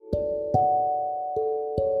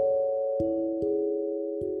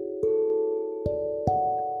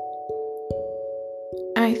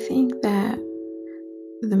I think that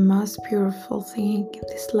the most beautiful thing in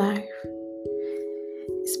this life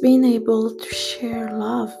is being able to share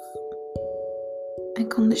love,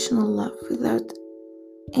 unconditional love, without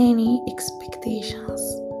any expectations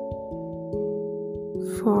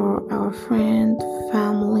for our friend,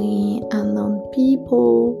 family, unknown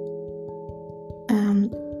people,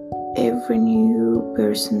 and every new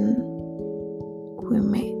person we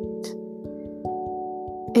meet.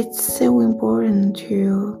 It's so important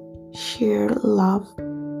to share love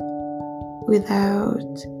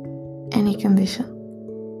without any condition,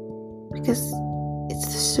 because it's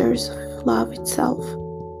the source of love itself.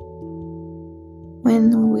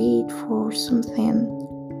 When we wait for something,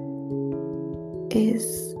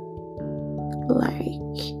 is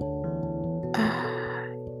like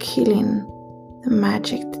killing the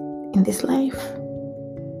magic in this life.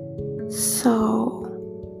 So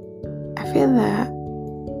I feel that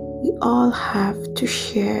we all have to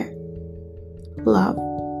share love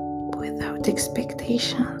without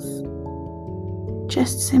expectations.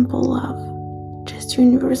 Just simple love, just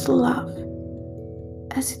universal love,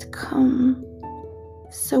 as it comes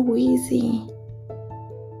so easy.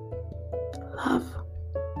 Love